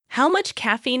How much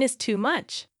caffeine is too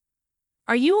much?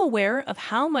 Are you aware of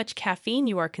how much caffeine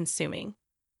you are consuming?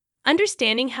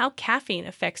 Understanding how caffeine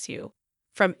affects you,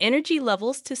 from energy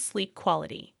levels to sleep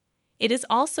quality. It is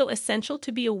also essential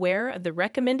to be aware of the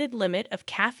recommended limit of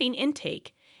caffeine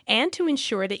intake and to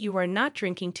ensure that you are not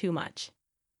drinking too much.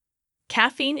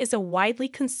 Caffeine is a widely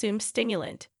consumed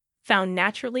stimulant, found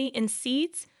naturally in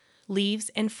seeds, leaves,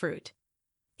 and fruit.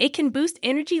 It can boost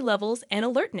energy levels and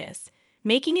alertness,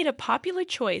 making it a popular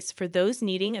choice for those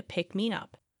needing a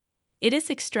pick-me-up. It is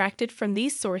extracted from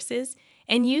these sources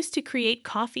and used to create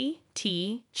coffee,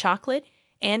 tea, chocolate,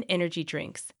 and energy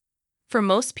drinks. For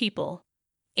most people,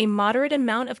 a moderate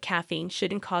amount of caffeine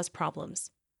shouldn't cause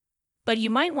problems. But you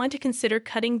might want to consider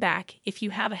cutting back if you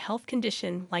have a health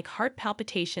condition like heart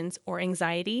palpitations or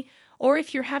anxiety, or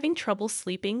if you're having trouble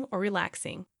sleeping or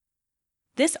relaxing.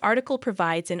 This article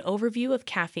provides an overview of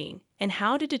caffeine and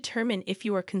how to determine if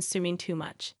you are consuming too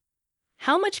much.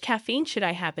 How much caffeine should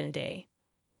I have in a day?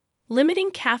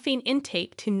 Limiting caffeine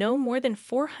intake to no more than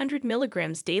 400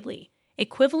 milligrams daily,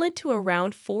 equivalent to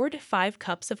around 4 to 5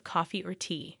 cups of coffee or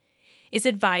tea, is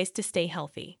advised to stay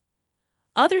healthy.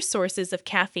 Other sources of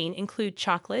caffeine include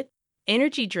chocolate,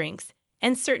 energy drinks,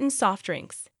 and certain soft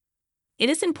drinks. It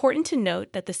is important to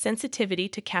note that the sensitivity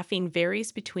to caffeine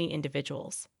varies between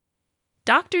individuals.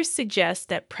 Doctors suggest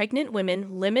that pregnant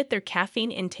women limit their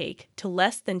caffeine intake to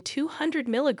less than 200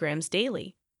 milligrams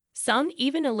daily. Some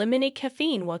even eliminate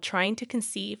caffeine while trying to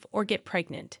conceive or get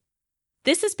pregnant.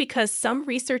 This is because some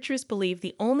researchers believe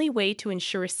the only way to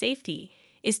ensure safety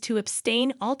is to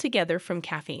abstain altogether from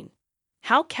caffeine.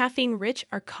 How caffeine-rich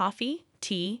are coffee,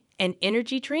 tea, and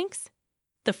energy drinks?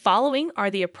 The following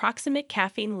are the approximate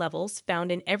caffeine levels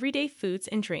found in everyday foods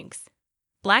and drinks.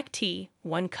 Black tea,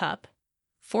 1 cup,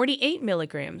 48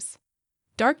 milligrams.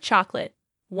 Dark chocolate,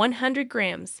 100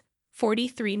 grams,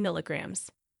 43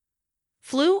 milligrams.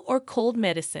 Flu or cold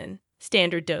medicine,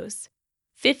 standard dose,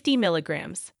 50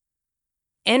 milligrams.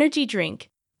 Energy drink,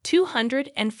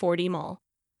 240 ml,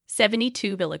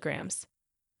 72 milligrams.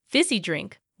 Fizzy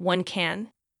drink, 1 can,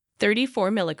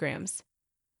 34 milligrams.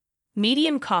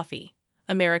 Medium coffee,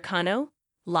 Americano,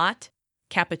 latte,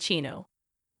 cappuccino,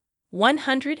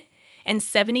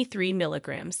 173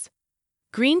 milligrams.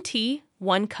 Green tea,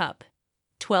 1 cup,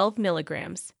 12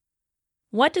 milligrams.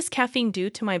 What does caffeine do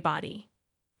to my body?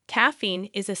 Caffeine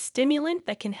is a stimulant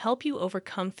that can help you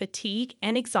overcome fatigue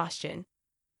and exhaustion.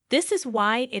 This is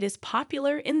why it is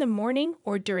popular in the morning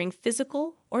or during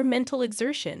physical or mental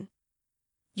exertion.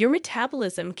 Your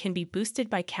metabolism can be boosted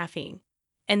by caffeine,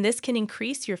 and this can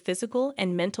increase your physical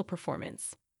and mental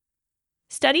performance.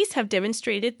 Studies have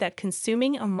demonstrated that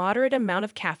consuming a moderate amount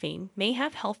of caffeine may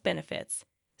have health benefits,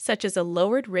 such as a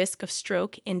lowered risk of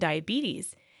stroke and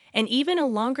diabetes, and even a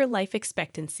longer life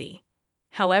expectancy.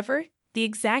 However, the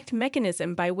exact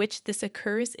mechanism by which this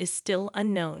occurs is still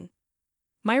unknown.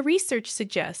 My research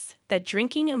suggests that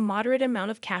drinking a moderate amount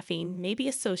of caffeine may be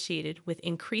associated with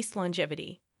increased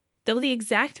longevity, though the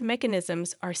exact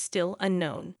mechanisms are still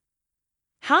unknown.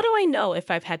 How do I know if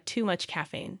I've had too much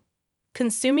caffeine?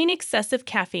 Consuming excessive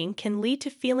caffeine can lead to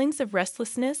feelings of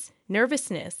restlessness,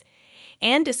 nervousness,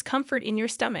 and discomfort in your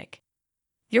stomach.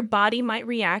 Your body might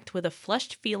react with a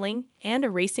flushed feeling and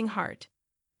a racing heart.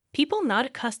 People not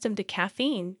accustomed to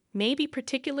caffeine may be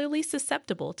particularly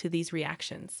susceptible to these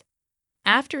reactions.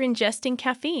 After ingesting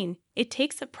caffeine, it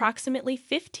takes approximately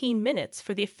 15 minutes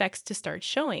for the effects to start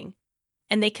showing,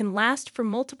 and they can last for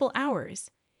multiple hours.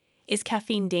 Is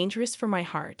caffeine dangerous for my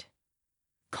heart?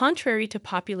 Contrary to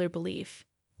popular belief,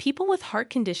 people with heart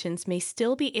conditions may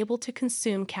still be able to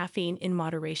consume caffeine in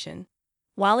moderation.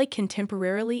 While it can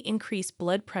temporarily increase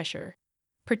blood pressure,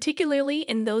 particularly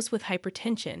in those with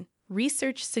hypertension,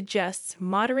 research suggests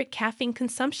moderate caffeine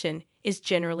consumption is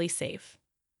generally safe.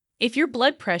 If your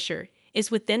blood pressure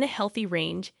is within a healthy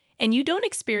range and you don't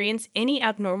experience any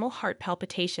abnormal heart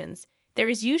palpitations, there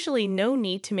is usually no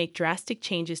need to make drastic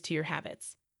changes to your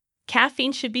habits.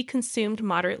 Caffeine should be consumed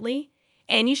moderately,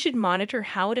 and you should monitor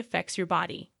how it affects your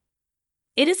body.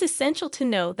 It is essential to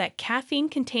know that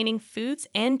caffeine-containing foods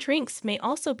and drinks may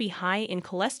also be high in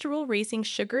cholesterol-raising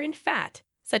sugar and fat,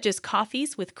 such as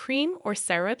coffees with cream or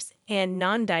syrups and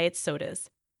non-diet sodas.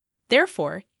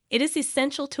 Therefore, it is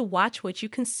essential to watch what you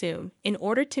consume in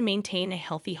order to maintain a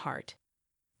healthy heart.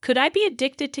 Could I be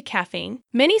addicted to caffeine?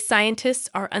 Many scientists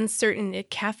are uncertain if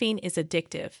caffeine is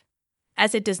addictive,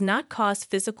 as it does not cause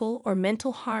physical or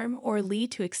mental harm or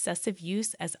lead to excessive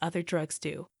use as other drugs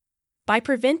do. By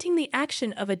preventing the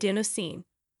action of adenosine,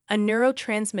 a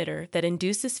neurotransmitter that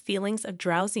induces feelings of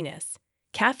drowsiness,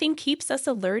 caffeine keeps us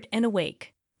alert and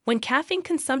awake. When caffeine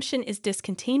consumption is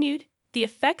discontinued, the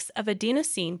effects of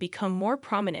adenosine become more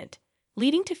prominent,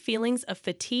 leading to feelings of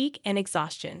fatigue and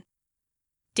exhaustion.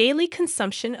 Daily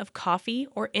consumption of coffee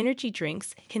or energy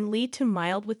drinks can lead to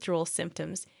mild withdrawal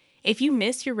symptoms if you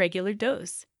miss your regular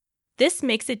dose. This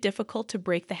makes it difficult to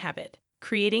break the habit,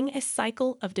 creating a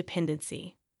cycle of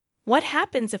dependency. What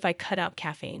happens if I cut out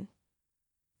caffeine?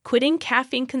 Quitting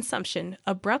caffeine consumption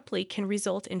abruptly can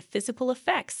result in physical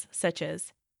effects such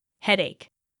as headache,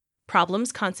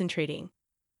 problems concentrating,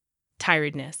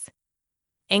 tiredness,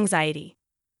 anxiety,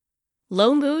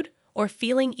 low mood, or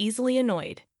feeling easily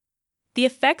annoyed. The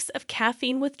effects of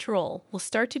caffeine withdrawal will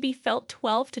start to be felt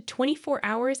 12 to 24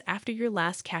 hours after your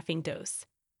last caffeine dose.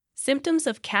 Symptoms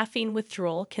of caffeine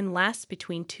withdrawal can last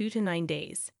between 2 to 9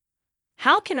 days.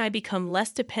 How can I become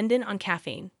less dependent on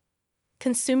caffeine?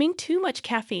 Consuming too much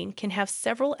caffeine can have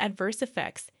several adverse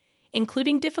effects,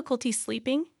 including difficulty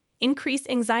sleeping, increased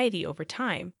anxiety over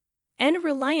time, and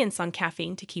reliance on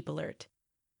caffeine to keep alert.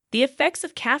 The effects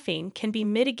of caffeine can be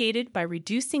mitigated by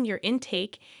reducing your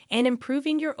intake and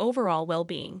improving your overall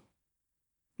well-being.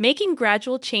 Making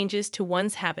gradual changes to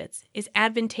one's habits is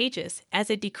advantageous as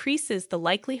it decreases the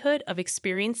likelihood of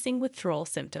experiencing withdrawal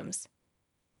symptoms.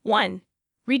 1.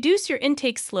 Reduce your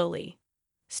intake slowly.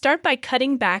 Start by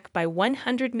cutting back by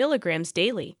 100 milligrams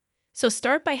daily. So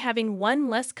start by having one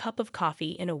less cup of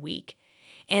coffee in a week,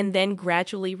 and then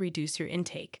gradually reduce your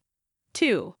intake.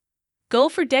 2. Go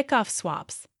for decaf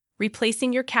swaps.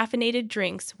 Replacing your caffeinated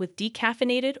drinks with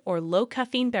decaffeinated or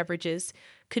low-caffeine beverages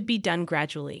could be done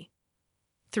gradually.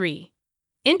 3.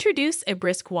 Introduce a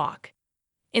brisk walk.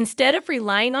 Instead of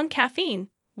relying on caffeine,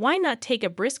 why not take a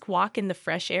brisk walk in the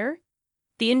fresh air?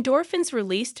 The endorphins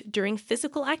released during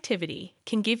physical activity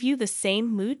can give you the same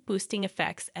mood-boosting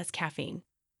effects as caffeine.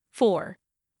 4.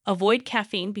 Avoid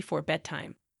caffeine before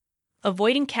bedtime.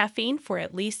 Avoiding caffeine for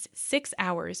at least 6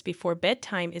 hours before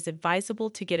bedtime is advisable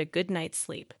to get a good night's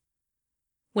sleep.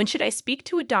 When should I speak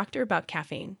to a doctor about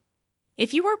caffeine?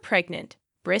 If you are pregnant,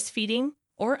 breastfeeding,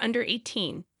 or under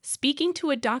 18, speaking to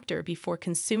a doctor before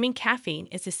consuming caffeine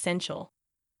is essential.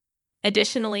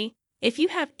 Additionally, if you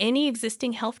have any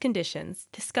existing health conditions,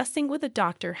 discussing with a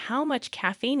doctor how much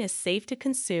caffeine is safe to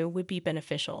consume would be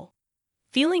beneficial.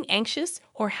 Feeling anxious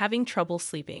or having trouble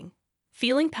sleeping.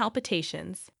 Feeling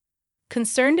palpitations.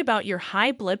 Concerned about your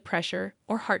high blood pressure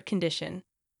or heart condition.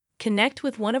 Connect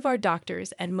with one of our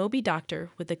doctors at Moby Doctor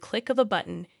with the click of a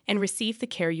button and receive the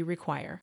care you require.